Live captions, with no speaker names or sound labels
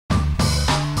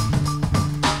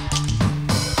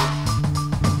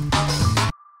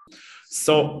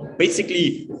So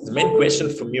basically, the main question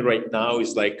for me right now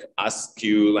is like ask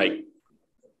you like,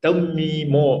 tell me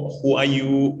more. Who are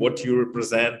you? What do you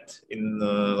represent in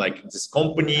like this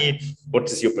company? What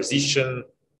is your position?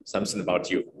 Something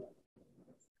about you.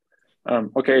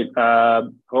 Okay.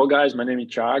 Hello, guys. My name is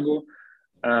Thiago.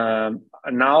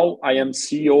 Now I am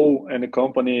CEO in the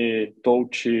company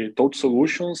Towty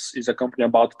Soluções. Is a company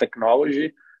about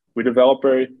technology. We develop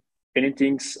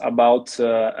anything about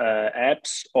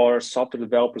apps or software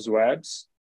developers webs,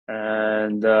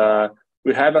 and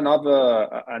we have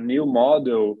a new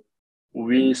model.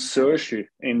 We search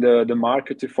in the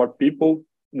market for people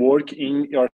work in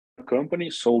your company.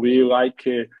 So we like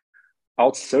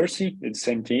outsourcing. It's the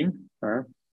same thing.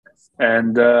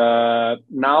 And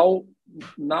now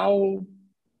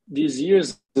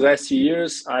last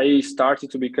years, I started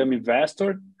to become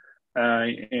investor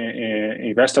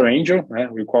angel,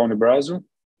 we call in Brazil.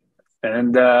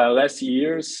 And last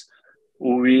years,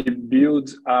 we built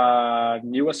a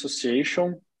new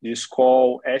association. It's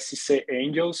called SC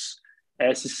Angels.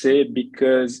 SC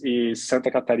because it's Santa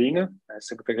Catarina,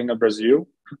 Brazil.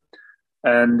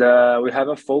 And we have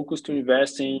a focus to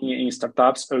invest in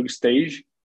startups early stage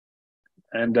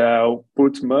and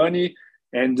put money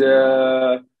and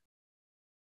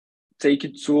take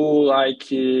it to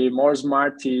like more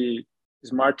smart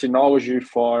technology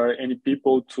for any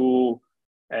people to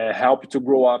help to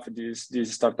grow up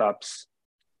these startups.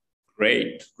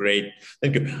 Great.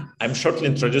 Thank you. I'm shortly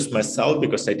introduce myself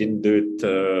because I didn't do it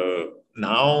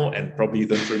now, and probably you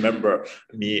don't remember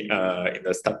me in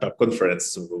the startup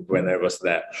conference when I was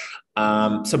there.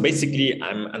 So basically,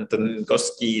 I'm Anton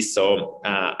Goski. So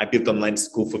I built online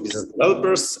school for business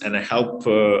developers, and I help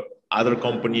other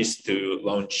companies to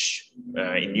launch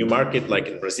in new market like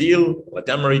in Brazil,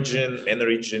 Latam region, MENA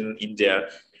region, India,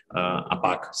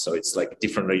 APAC. So it's like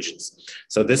different regions.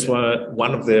 So this was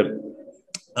one of the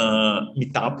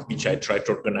meetup which I try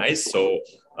to organize. So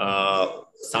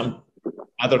some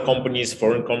other companies,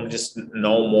 foreign companies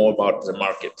know more about the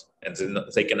market, and then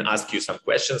they can ask you some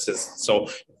questions. So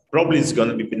probably it's going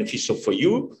to be beneficial for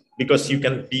you because you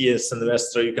can be as an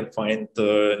investor, you can find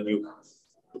new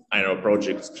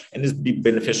projects, and it's be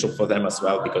beneficial for them as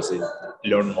well because they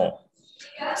learn more.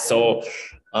 So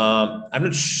I'm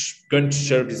not going to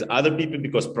share with other people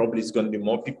because probably it's going to be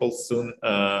more people soon.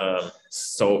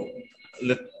 So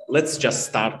let's just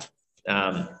start.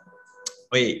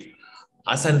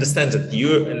 As I understand that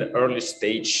you're an early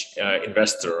stage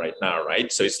investor right now,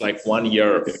 right? So it's like 1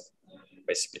 year,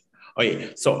 basically.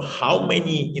 Okay, so how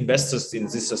many investors in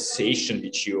this association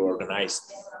which you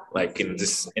organized, like in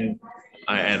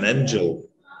an angel?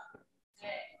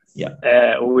 Yeah,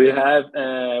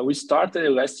 we started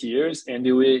last years and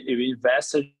we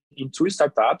invested in 2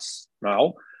 startups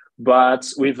now, but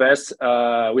we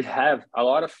have a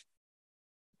lot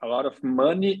of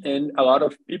money and a lot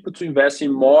of people to invest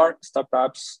in more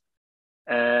startups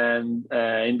and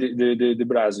in the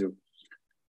Brazil.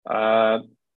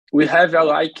 We have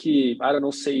I don't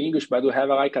know say English, but we have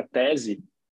like a tese,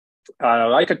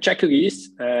 like a checklist.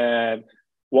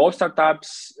 All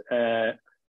startups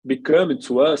become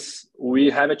to us, we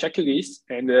have a checklist,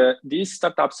 and these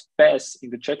startups pass in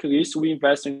the checklist, we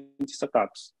invest in the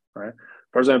startups. Right?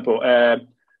 For example,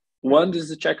 one is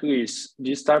the checklist.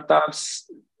 These startups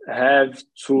have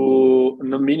to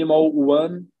no minimal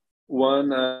one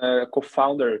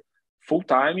co-founder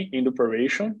full-time in the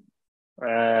operation.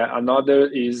 Another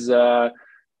is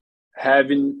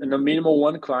having no minimum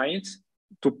 1 client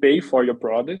to pay for your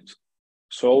product.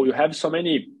 So you have so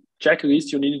many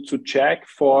checklists you need to check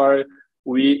for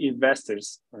we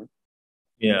investors.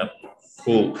 Yeah,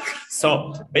 cool.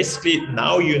 So basically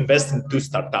now you invest in 2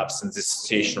 startups in this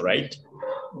association, right?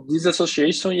 This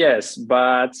association, yes,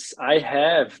 but I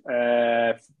have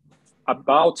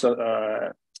about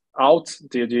out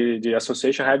the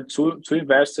association. I have two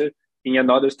investors in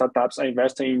another startups. I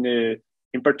invest in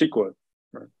particular.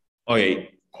 Okay,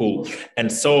 cool.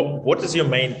 And so, what is your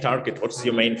main target? What is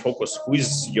your main focus? Who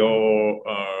is your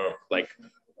like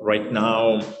right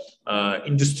now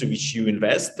industry which you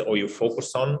invest or you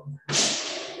focus on?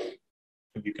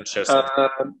 If you can share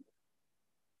something.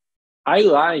 I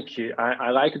like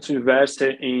to invest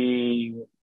in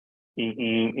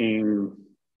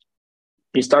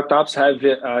startups have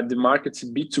the markets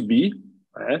B2B,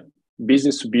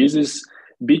 business to business,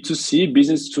 B2C,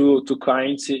 business to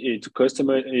clients, to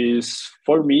customer is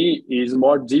for me is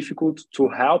more difficult to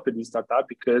help in startup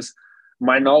because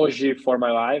my knowledge for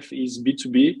my life is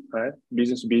B2B,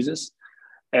 business to business,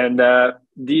 and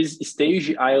this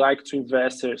stage I like to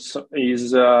invest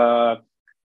is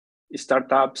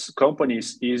startups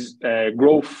companies is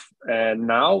growth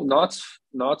now,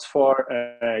 not for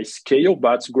scale,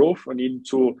 but growth. I need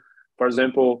to, for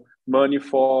example, money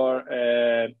for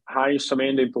hiring so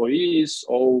many employees,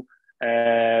 or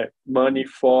money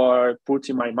for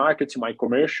putting my marketing, my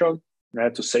commercial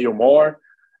to sell more.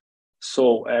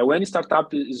 So when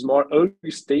startup is more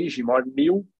early stage, more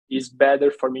new, is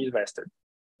better for me investor.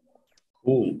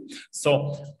 Cool.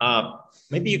 So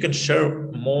maybe you can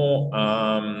share more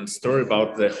story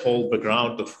about the whole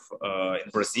background of in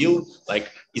Brazil.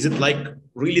 Like, is it like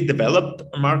really developed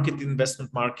market,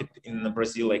 investment market in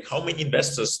Brazil? Like, how many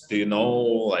investors do you know?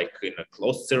 Like in a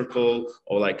closed circle,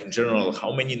 or like in general,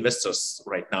 how many investors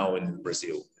right now in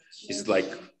Brazil? Is it like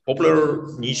popular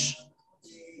niche?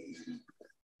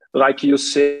 Like you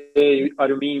say, I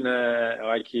mean,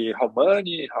 like how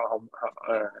money,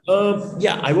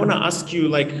 Yeah, I want to ask you,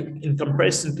 like, in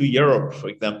comparison to Europe, for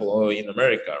example, or in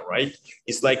America, right?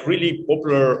 It's like really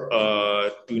popular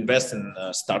to invest in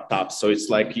startups. So it's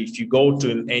like if you go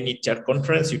to any tech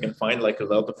conference, you can find like a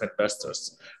lot of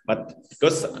investors. But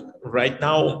because right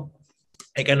now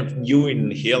I kind of new in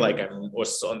here, like I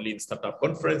was only in startup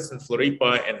conference in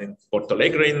Floripa and in Porto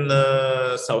Alegre in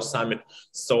South Summit.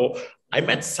 So I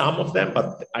met some of them,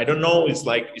 but I don't know. It's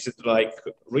like, is it like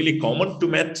really common to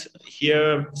meet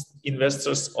here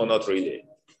investors or not really?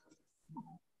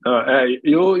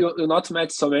 you not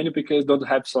met so many because don't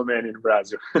have so many in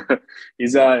Brazil.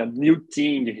 It's a new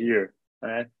thing here.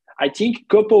 I think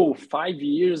couple 5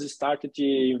 years started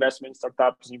the investment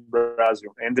startups in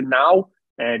Brazil, and now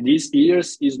these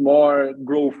years is more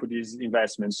growth for these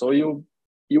investments. So you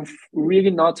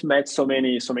really not met so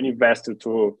many investors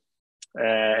to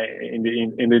in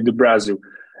the Brazil.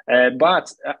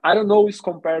 But I don't know if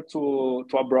compared to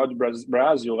abroad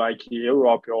Brazil, like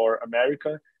Europe or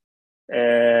America,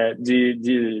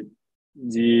 the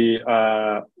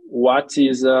what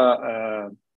is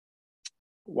the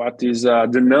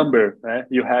number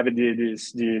you have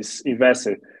this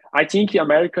investor. I think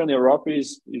America and Europe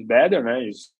is better,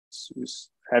 is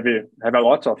have a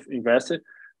lot of investors,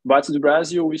 but the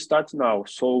Brazil we start now.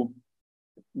 So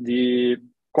the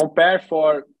compare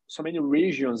for so many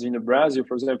regions in the Brazil,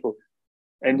 for example,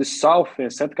 in the south, in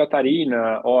Santa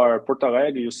Catarina or Porto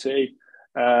Alegre, you say,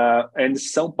 and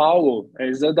São Paulo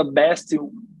is the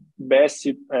best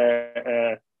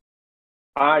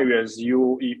areas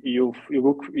you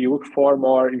look for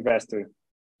more investor.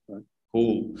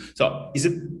 Cool. So is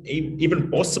it even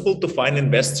possible to find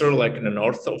investor like in the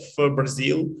north of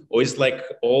Brazil, or is like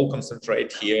all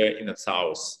concentrate here in the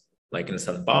south, like in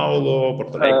São Paulo,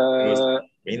 Porto Alegre,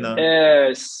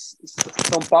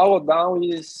 São Paulo down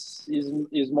is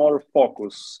more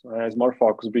focus. Is more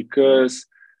focus because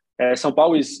São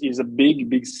Paulo is a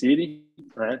big city.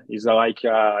 It's like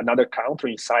another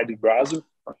country inside Brazil.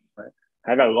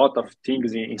 Have a lot of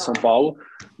things in São Paulo,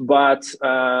 but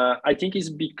I think it's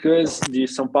because the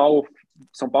São Paulo,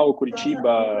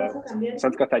 Curitiba,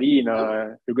 Santa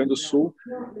Catarina, Rio Grande do Sul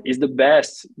is the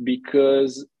best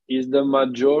because is the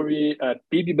majority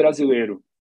PIB brasileiro.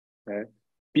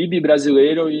 PIB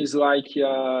brasileiro is like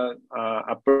a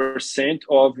percent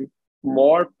of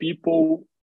more people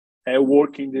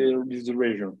work in this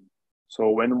region. So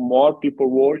when more people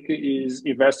work, is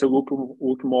investor look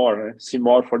more, see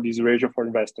more for this region for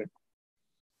investor.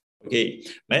 Okay,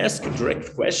 may I ask a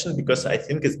direct question, because I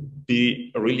think it's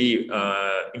be really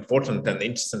important and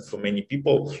interesting for many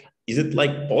people. Is it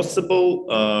like possible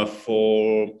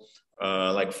for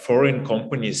like foreign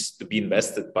companies to be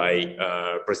invested by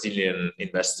Brazilian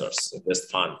investors in this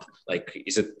fund? Like,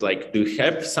 is it like, do you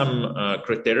have some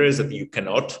criteria that you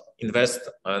cannot invest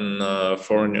on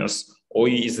foreigners? Or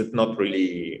is it not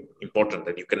really important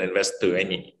that you can invest to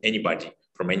anybody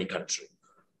from any country?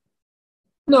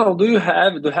 No, do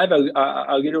have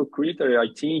a little criteria, I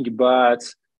think, but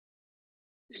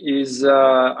is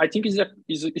I think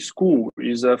is cool.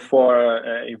 Is for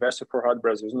investor for hard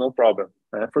Brazil, no problem.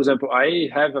 For example, I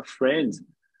have a friend.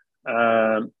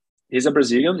 He's a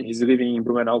Brazilian. He's living in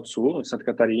Blumenau, in Santa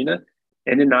Catarina,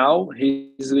 and now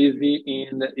he's living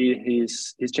in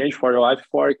his change for life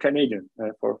for Canadian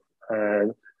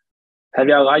have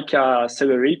like a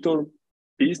accelerator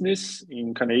business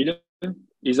in Canada.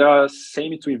 Is a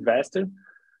same to investor,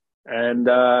 and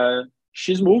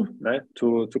she's moved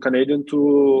to Canadian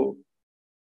to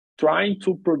trying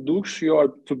to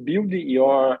build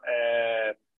your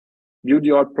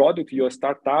product, your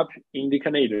startup in the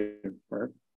Canadian.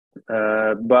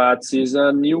 But it's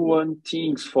a new one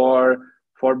things for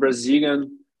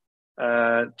Brazilian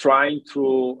trying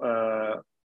to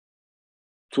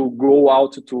go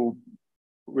out to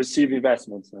receive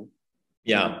investments.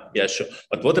 Yeah, yeah, sure.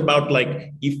 But what about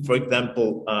like if, for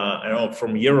example, I don't know,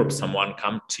 from Europe, someone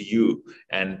come to you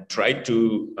and try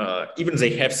to, even they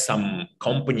have some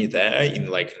company there in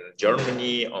like in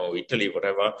Germany or Italy,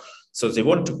 whatever. So they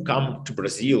want to come to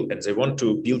Brazil and they want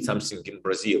to build something in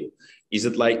Brazil. Is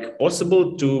it like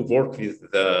possible to work with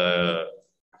the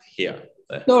here?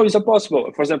 No, it's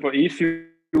impossible. For example, if you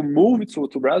move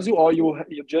to Brazil, or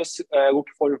you just look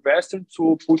for investor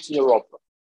to put in Europe.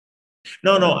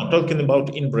 No, no, I'm talking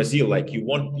about in Brazil. Like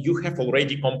you have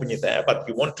already company there, but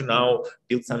you want to now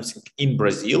build something in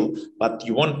Brazil, but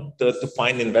you want to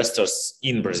find investors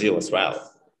in Brazil as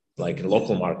well, like in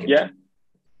local market. Yeah.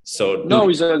 So No,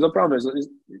 it's no problem.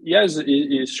 Yes,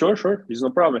 sure, sure. It's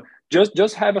no problem.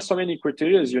 Just have so many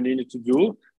criteria you need to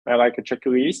do, like a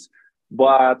checklist.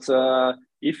 But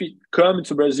if it come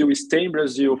to Brazil, we stay in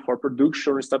Brazil for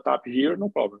production or startup here, no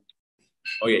problem.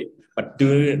 Okay, but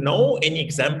do you know any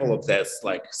example of this?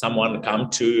 Like someone come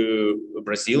to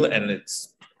Brazil and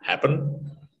it's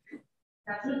happened?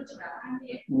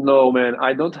 No, man,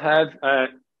 I don't have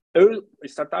early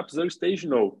startups early stage.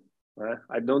 No,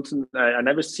 I don't. I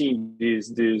never seen this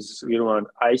little one.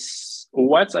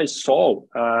 What I saw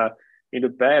in the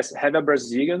past had a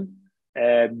Brazilian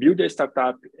build a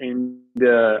startup in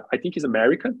the, I think it's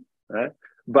American,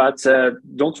 but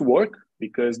don't work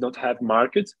because don't have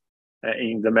market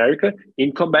in America,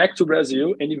 and come back to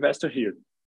Brazil and invest here.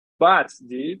 But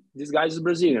this guy is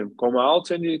Brazilian, come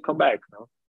out and come back. No?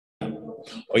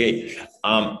 Okay.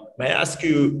 May I ask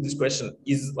you this question?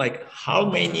 Is like how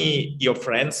many your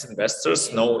friends,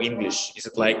 investors know English? Is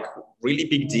it like really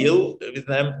big deal with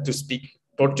them to speak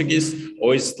Portuguese,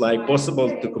 or is it like possible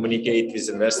to communicate with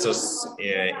investors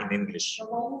in English?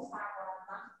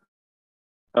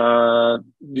 Do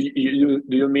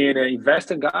you mean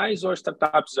investor guys or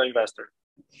startups are investor?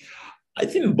 I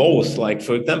think both. Like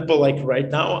for example, like right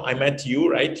now I met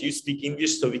you, right? You speak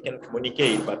English, so we can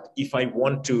communicate. But if I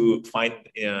want to find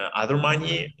other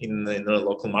money in the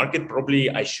local market, probably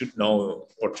I should know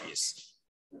Portuguese.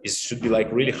 It should be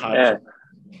like really hard. Yeah.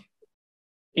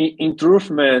 In truth,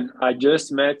 man, I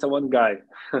just met one guy.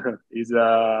 He's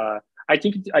I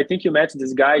think you met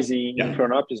these guys in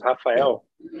Florianópolis, Rafael.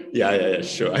 Yeah,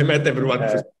 sure. I met everyone who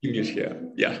speaks English here.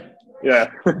 Yeah.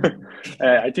 Yeah.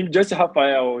 I think just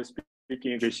Rafael speak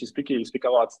English. He speak a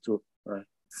lot too.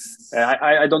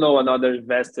 I don't know another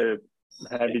investor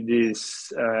having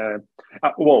this.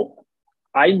 Well,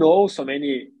 I know so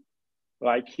many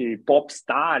like pop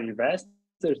star investors.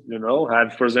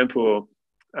 Have, for example,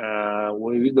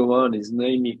 what is the one? His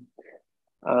name.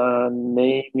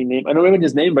 Name. I don't remember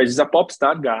his name, but he's a pop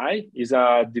star guy. He's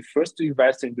the first to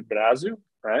invest in the Brazil,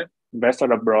 right?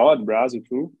 Investor abroad, Brazil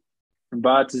too.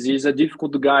 But he's a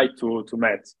difficult guy to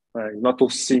meet. Not so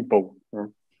simple.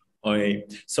 Okay.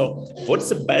 So, what's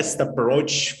the best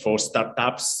approach for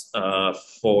startups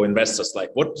for investors?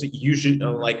 Like, what usually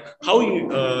like how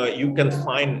you can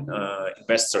find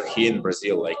investor here in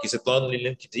Brazil? Like, is it only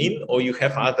LinkedIn, or you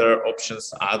have other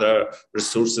options, other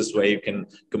resources where you can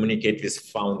communicate with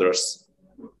founders?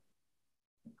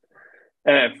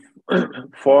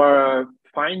 For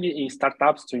finding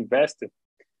startups to invest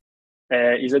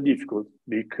is a difficult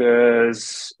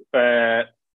because,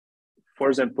 for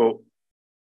example,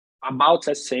 about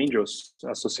as angels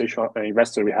association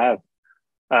investor we have,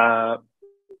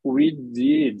 we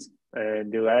did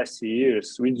the last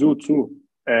years, we do too,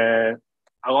 a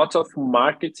lot of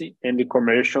marketing and the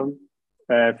commercial,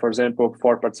 for example,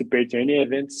 for participating in any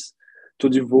events to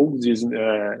divulge this,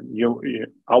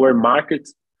 our market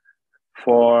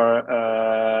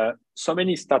for so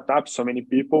many startups, so many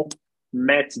people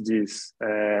met this.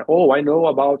 I know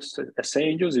about as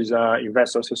angels is an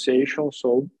investor association,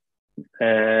 so.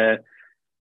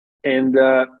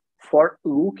 For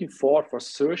looking for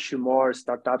searching more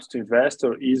startups to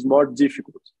investor is more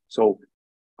difficult. So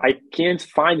I can't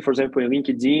find, for example, in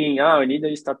LinkedIn, I need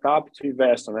a startup to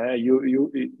invest on.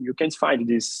 You can't find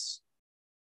this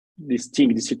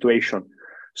thing, this situation.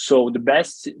 So the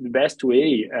best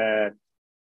way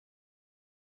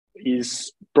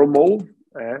is promote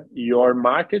your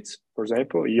market, for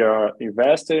example, your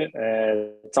investor,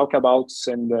 talk about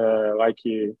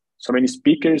so many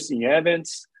speakers in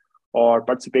events or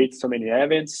participate in so many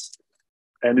events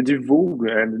and divulge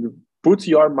and put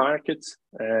your market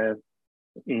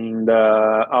in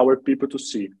our people to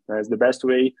see. That's the best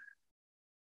way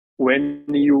when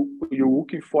you're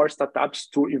looking for startups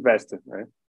to invest. Right?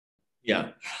 Yeah.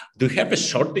 Do you have a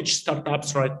shortage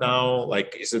startups right now?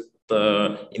 Like, is it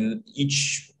in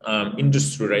each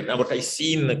industry right now? What I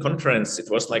see in the conference, it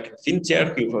was like in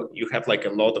fintech, you have like a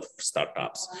lot of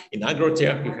startups. In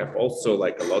agrotech, you have also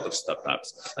like a lot of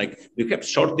startups. Like, you have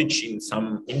shortage in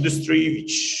some industry,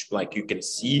 which like you can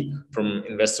see from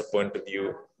investor point of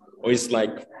view, or is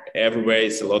like everywhere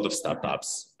is a lot of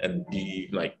startups and the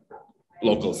like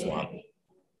locals one,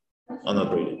 or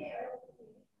not really?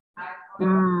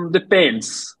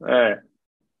 Depends.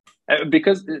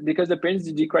 Because depends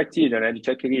the criteria and the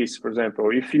checklist. For example,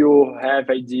 if you have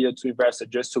idea to invest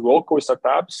just to local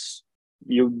startups,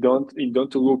 you don't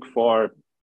look for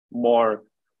more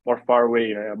far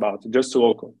away about just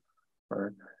local.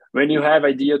 When you have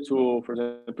idea to, for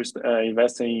example,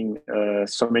 invest in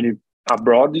so many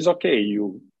abroad is okay.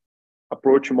 You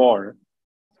approach more.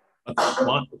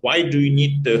 Why do you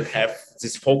need to have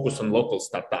this focus on local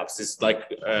startups? Is like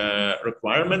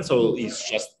requirements, or is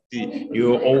just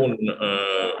your own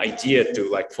idea to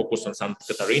like focus on Santa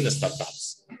Catarina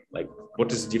startups? Like,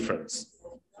 what is the difference?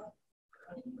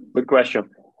 Good question.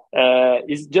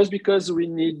 It's just because we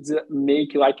need to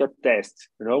make like a test,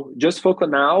 just focus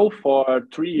now for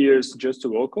 3 years just to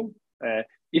local.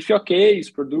 If your case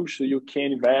production, you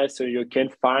can invest or you can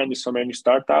find so many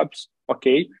startups.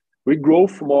 Okay, we grow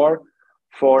more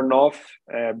for North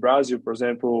Brazil, for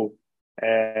example,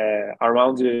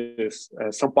 around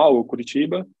São Paulo,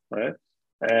 Curitiba, right?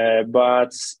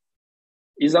 But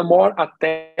is a more a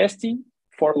testing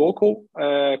for local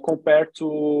compared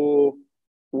to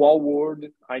whole world.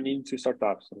 I need to start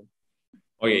up.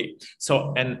 Okay,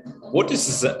 so and what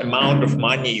is the amount of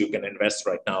money you can invest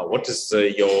right now? What is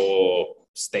your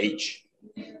stage?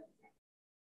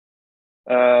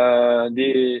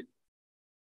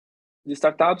 The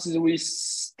startups we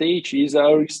stage is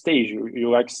our stage. You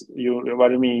what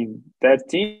do you mean? That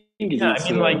thing? Yeah, I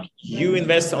mean, like you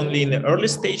invest only in the early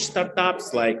stage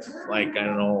startups, like I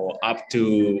don't know, up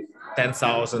to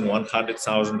 $10,000,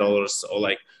 $100,000, or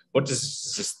like what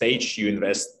is the stage you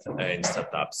invest in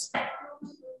startups?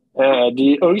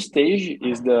 The early stage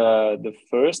is the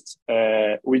first.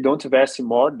 We don't invest in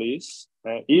more this.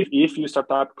 If your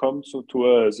startup comes to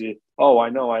us, I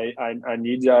know I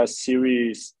need a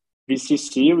series. VC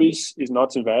series is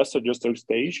not investor, just early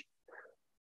stage.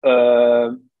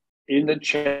 In the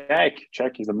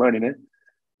check is the money, né?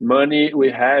 Money we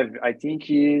have, I think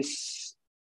is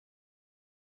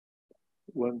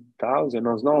 1,000.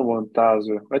 No, it's not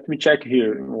 1,000. Let me check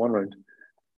here in one minute.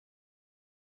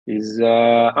 Is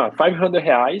 500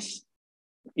 reais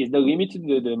is the limit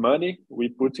the money we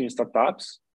put in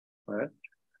startups, right?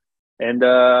 And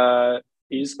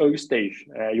is early stage.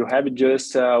 You have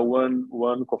just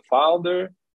one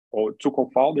co-founder or two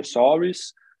co-founders, sorry.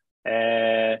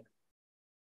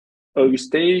 Early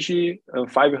stage,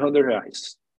 500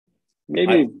 reais.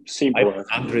 Maybe simple.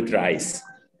 500 reais.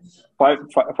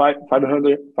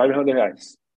 500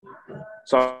 reais.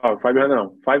 Sorry, 500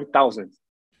 no, 5,000.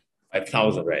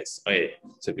 5,000 reais. Okay,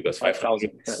 so because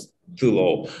 5,000 is too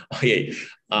low. Okay,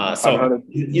 so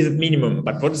is it minimum?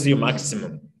 But what is your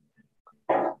maximum?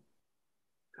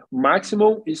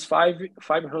 Maximum is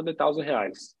 500,000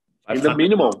 reais. In the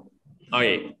minimum.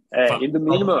 Okay. In the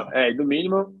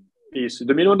minimum is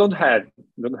the minimum don't have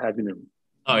minimum.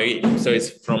 Okay, so it's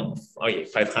from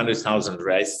 500,000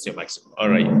 reais is your maximum. All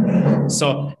right.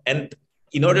 So and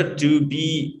in order to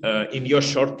be in your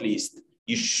shortlist,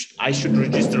 I should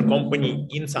register a company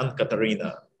in Santa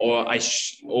Catarina, or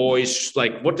it's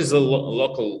like what is the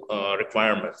local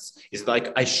requirements? Is it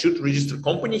like I should register a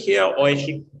company here, or I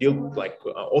should build like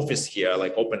office here,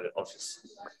 like open an office?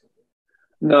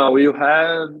 No, you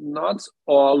have not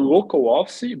a local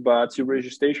office, but your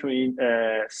registration in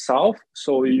South.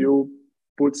 So you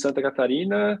put Santa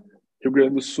Catarina, Rio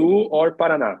Grande do Sul, or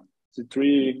Paraná. The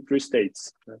three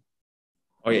states.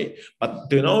 Okay, but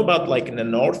do you know about like in the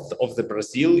north of the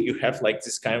Brazil, you have like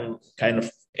this kind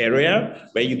of area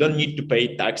where you don't need to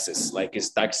pay taxes, like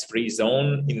it's tax-free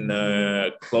zone in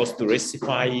close to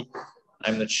Recife.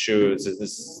 I'm not sure.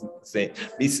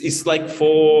 It's like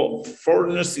for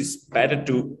foreigners, it's better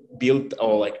to build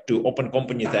or like to open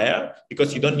company there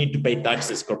because you don't need to pay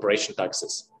taxes, corporation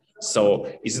taxes. So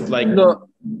is it like no?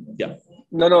 Yeah.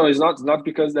 No, it's not. It's not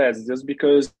because that. It's just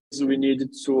because we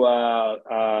needed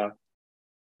to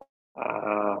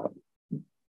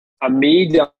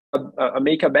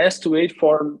make a best way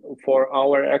for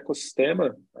our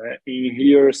ecosystem in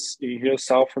here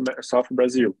South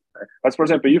Brazil. But for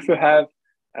example, if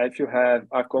you have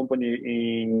a company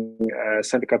in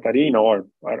Santa Catarina or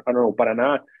I don't know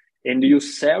Paraná, and you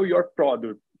sell your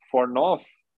product for North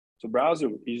to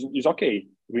Brazil, is okay.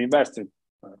 We invested.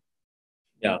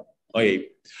 Yeah. Okay.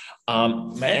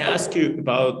 May I ask you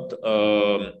about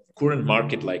current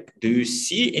market? Like, do you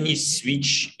see any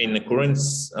switch in the current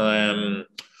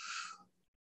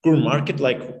market?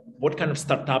 Like, what kind of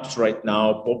startups right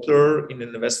now popular in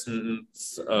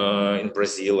investments in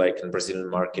Brazil, like in Brazilian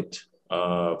market?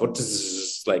 What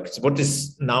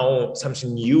is now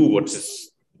something new?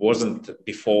 Wasn't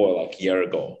before, like a year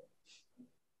ago?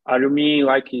 Are you mean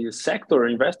like a sector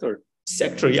investor?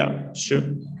 Sector, yeah, sure.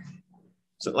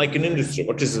 So, like an industry,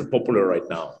 what is popular right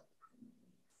now?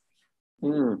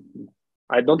 Hmm.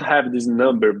 I don't have this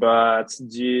number, but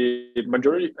the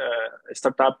majority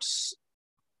startups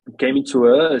came to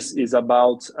us is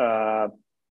about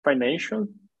financial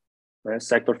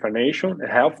sector, financial,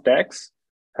 health techs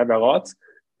have a lot,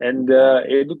 and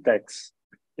edutechs,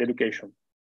 education.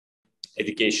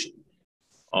 Education.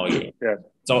 Oh, yeah. Yeah.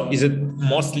 So is it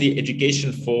mostly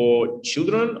education for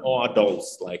children or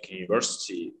adults, like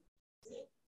university?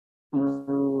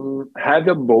 Have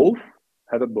a both,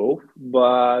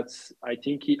 but I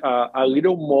think a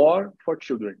little more for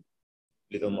children.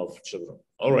 Little more for children.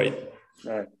 All right.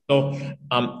 Uh, So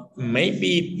maybe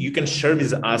you can share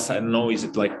with us. I don't know. Is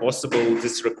it like possible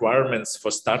these requirements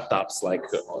for startups? Like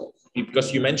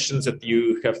because you mentioned that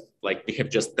you have like we have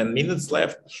just 10 minutes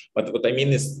left. But what I mean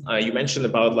is you mentioned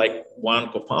about like one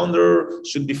co-founder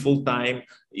should be full time.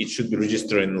 It should be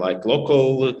registered in like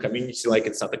local community, like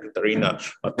in Santa Catarina.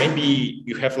 But maybe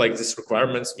you have like these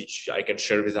requirements which I can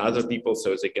share with other people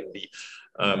so they can be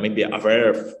maybe aware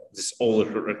of this all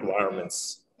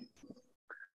requirements.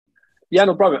 yeah,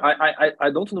 no problem. I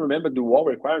don't remember the wall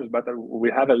requirements, but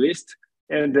we have a list,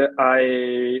 and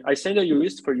I send a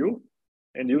list for you,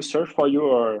 and you search for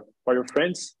your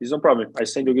friends. It's no problem. I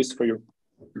send a list for you.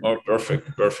 Oh,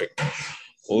 perfect, perfect.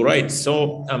 All right.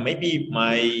 So maybe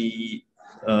my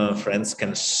friends can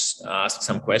ask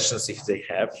some questions if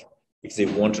they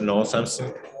want to know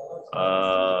something.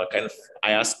 Kind of,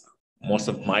 I ask most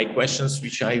of my questions,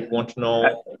 which I want to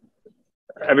know.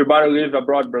 Everybody live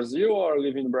abroad, Brazil, or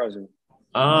live in Brazil?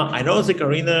 I know the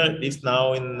Karina lives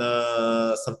now in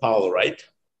São Paulo, right?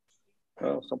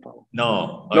 Oh, São Paulo.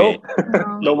 No. No,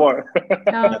 No. no more.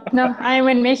 No, I'm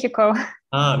in Mexico.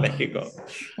 Mexico.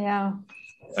 Yeah.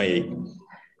 Okay.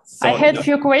 So, I had a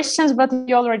few questions, but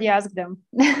you already asked them.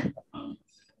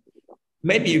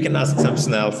 maybe you can ask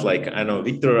something else. Like, I know,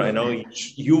 Victor, I know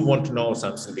you want to know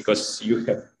something because you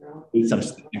have some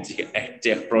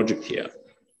tech project here.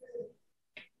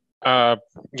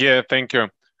 Yeah, thank you.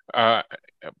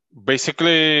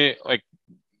 Basically, like,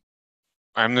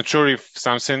 I'm not sure if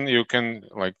something you can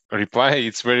like reply.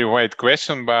 It's very wide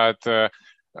question, but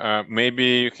maybe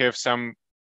you have some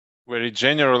very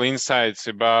general insights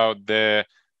about the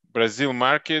Brazil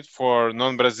market for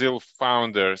non-Brazil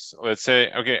founders. Let's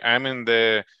say, okay, I'm in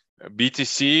the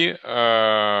BTC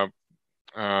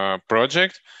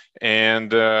project,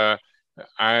 and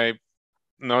I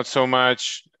not so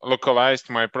much localized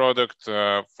my product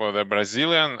for the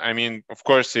Brazilian. I mean, of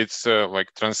course, it's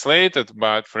like translated,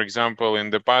 but for example,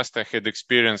 in the past, I had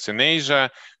experience in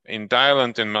Asia, in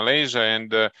Thailand, in Malaysia,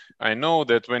 and I know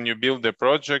that when you build a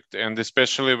project, and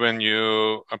especially when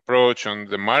you approach on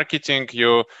the marketing,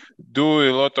 you do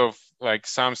a lot of like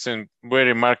something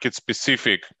very market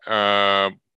specific.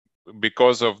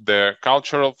 Because of the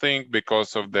cultural thing,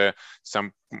 because of the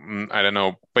some I don't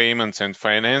know, payments and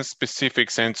finance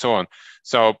specifics and so on.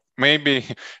 So maybe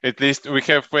at least we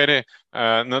have very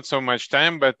not so much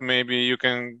time, but maybe you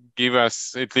can give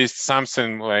us at least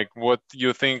something like what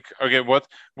you think. Okay, what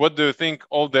do you think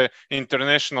all the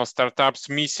international startups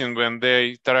missing when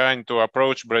they trying to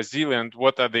approach Brazil, and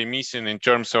what are they missing in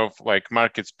terms of like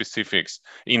market specifics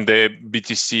in the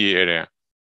BTC area?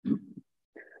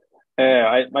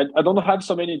 I don't have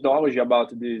so many knowledge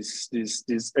about this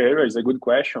area. It's a good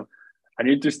question. I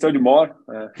need to study more.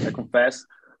 I confess.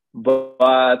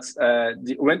 But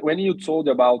when you told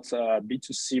about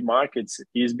B2C markets,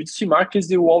 is B2C markets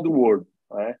the world world?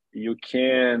 Right? You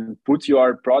can put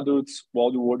your products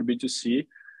world world B2C.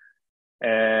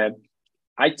 And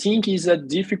I think it's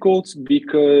difficult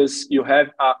because you have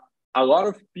a lot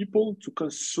of people to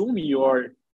consume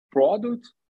your product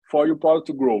for your product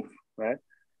to grow, right?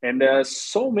 And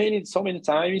so many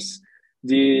times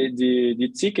the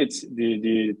tickets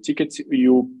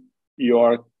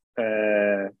your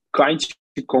client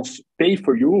pay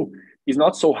for you is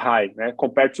not so high, right,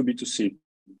 compared to B2C,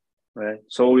 right?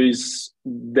 So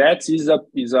that is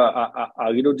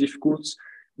a little difficult.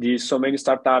 So many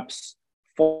startups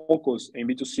focus in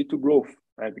B2C to growth,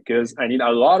 right? Because I need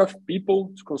a lot of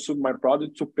people to consume my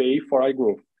product to pay for our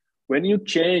growth. When you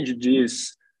change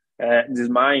this this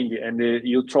mind, and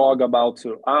you talk about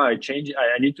I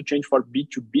need to change for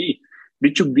B2B.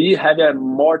 B2B have a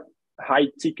more high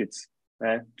tickets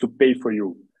to pay for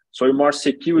you, so more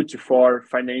security for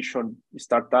financial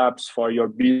startups for your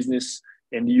business,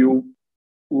 and you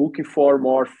looking for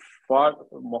more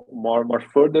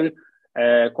further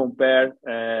compare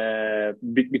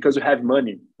because you have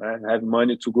money,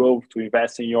 to grow, to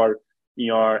invest in your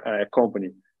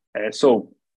company.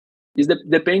 So it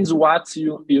depends what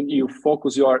you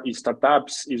focus your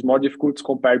startups. Is more difficult to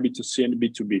compare B2C and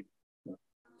B2B.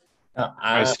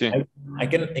 I see. I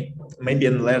can maybe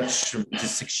enlarge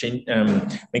this exchange,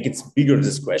 make it bigger,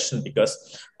 this question, because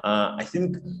I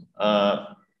think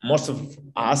most of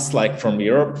us, like from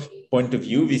Europe point of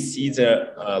view, we see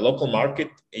the local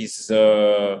market is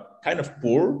kind of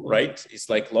poor, right? It's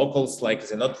like locals, like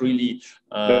they're not really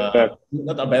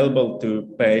not available to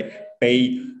pay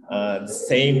the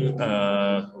same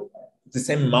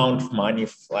amount of money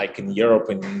like in Europe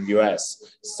and in the US.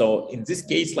 So in this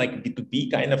case, like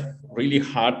B2B kind of really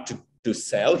hard to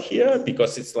sell here,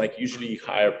 because it's like usually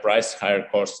higher price, higher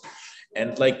cost.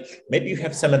 And like maybe you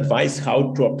have some advice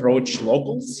how to approach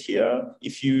locals here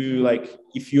if you're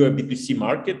a B2C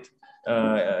market,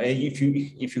 if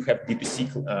you have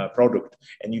B2C product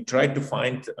and you try to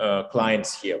find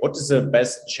clients here. What is the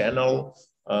best channel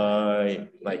to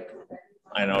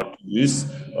use?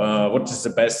 What is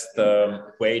the best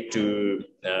way to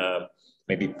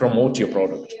maybe promote your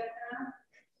product?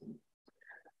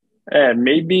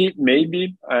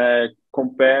 Maybe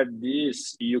compare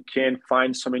this, you can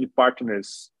find so many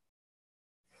partners,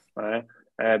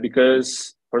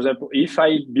 because, for example, if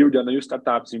I build a new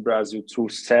startups in Brazil to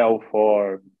sell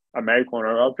for American or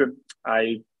Europe,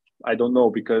 I don't know,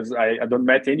 because I don't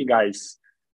met any guys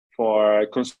for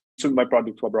consume my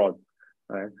product abroad.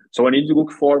 So I need to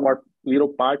look for more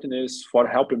little partners for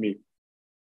helping me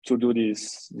to do the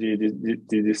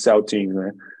sell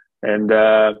thing, and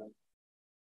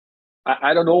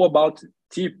I don't know about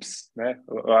tips,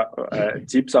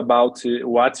 tips about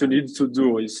what you need to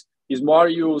do. Is more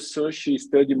you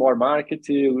study more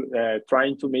marketing,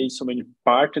 trying to make so many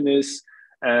partners,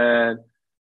 and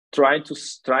try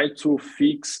to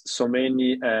fix so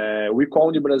many. We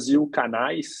call in Brazil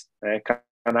canais,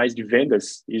 canais de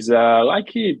vendas, is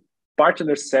like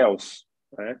partner sales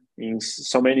in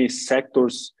so many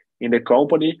sectors in the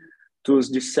company. To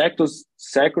the sectors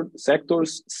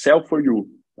sell for you.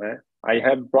 I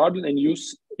have product and you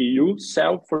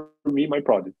sell for me my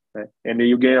product, and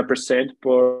you get a percent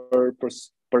per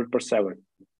seller.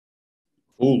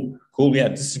 Cool. Yeah,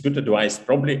 this is good advice.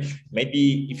 Probably,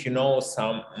 maybe if you know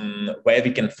some where we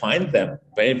can find them.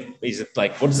 Where is it?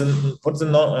 Like, what's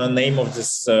the name of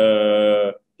this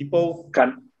people?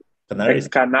 Canais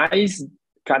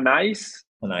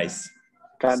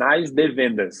de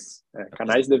vendas.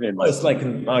 Canais de vendas. Oh, it's like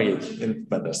in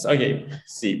vendors. Okay,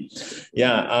 see.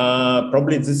 Yeah,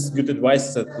 probably this is good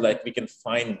advice that like we can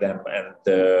find them, and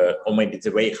or maybe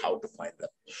the way how to find them.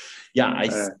 Yeah,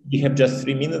 we have just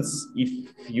 3 minutes. If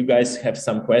you guys have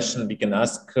some question, we can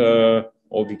ask, or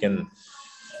we can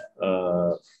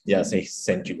say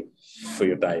thank you for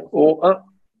your time. Oh,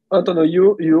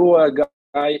 Antonio, you are a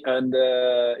guy, and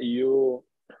you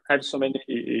have so many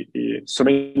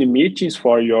meetings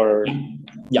for your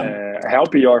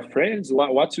help your friends.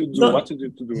 What you do? What to do?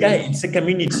 Yeah, it's a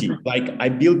community. Like I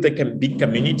built big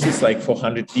communities, like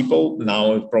 400 people.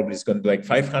 Now it probably is going to be like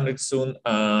 500 soon.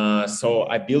 So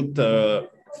I built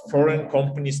foreign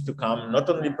companies to come, not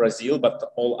only Brazil but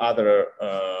all other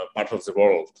parts of the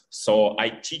world. So I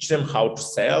teach them how to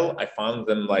sell. I found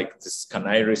them like this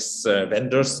canaries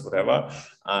vendors, whatever,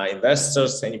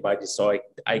 investors, anybody. So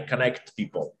I connect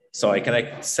people. So I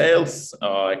connect sales,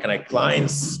 I connect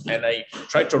clients, and I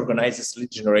try to organize this lead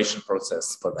generation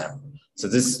process for them. So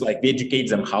this is like we educate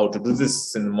them how to do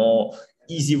this in a more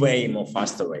easy way, more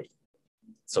faster way.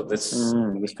 So this.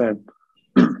 Understand.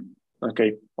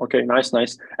 Okay,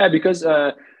 nice. Because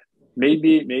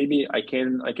maybe I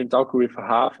can talk with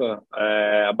Rafa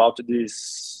about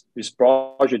this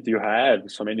project you have.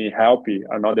 So many help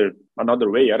another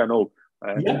way. I don't know.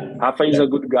 Rafa is a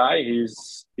good guy.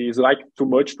 He's like too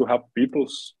much to help people.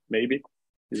 Maybe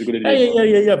it's a good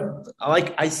idea. Yeah.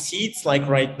 Like I see, it's like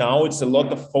right now it's a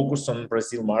lot of focus on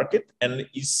Brazil market, and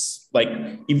it's like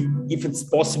if it's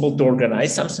possible to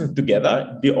organize something together,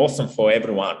 it'd be awesome for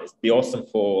everyone. It'd be awesome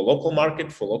for local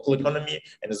market, for local economy,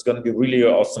 and it's going to be really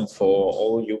awesome for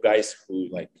all you guys who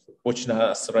like watching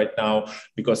us right now,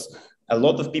 because a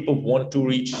lot of people want to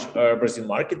reach Brazil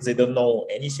markets. They don't know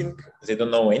anything. They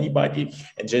don't know anybody,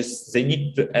 and just they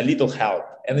need a little help.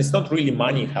 And it's not really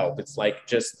money help. It's like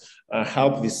just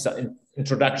help with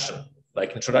introduction.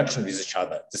 like introduction with each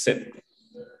other. That's it.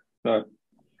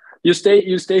 You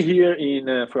stay here in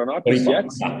Florianópolis yet?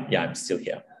 Yeah, I'm still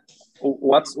here.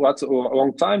 What's a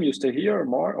long time you stay here or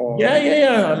more? Or?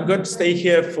 Yeah. I'm going to stay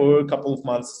here for a couple of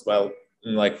months as well,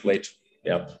 like later.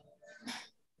 Yeah.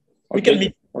 We can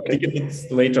meet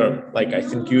later. Like I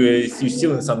think you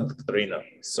still in Santa Catarina,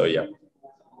 so yeah.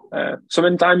 So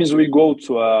many times we go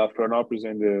to Florianópolis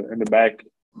in the back.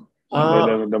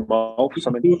 The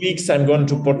month. 2 weeks I'm going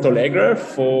to Porto Alegre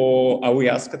for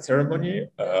ayahuasca ceremony.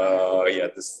 Yeah,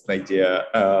 this is an idea.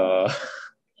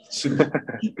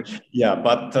 Yeah,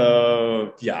 but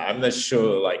yeah, I'm not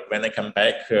sure. Like when I come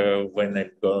back, when I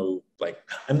go, like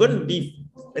I'm going to be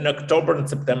in October and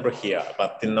September here,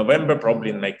 but in November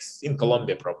probably in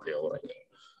Colombia probably already.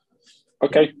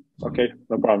 Okay,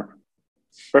 no problem.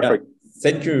 Perfect. Yeah.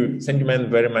 Thank you, man,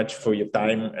 very much for your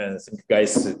time, and thank you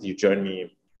guys that you joined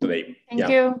me today. Thank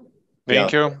you.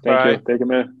 Thank you. Bye. Thank you,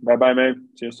 man. Bye, man.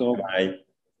 See you soon. Bye.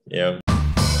 Yeah.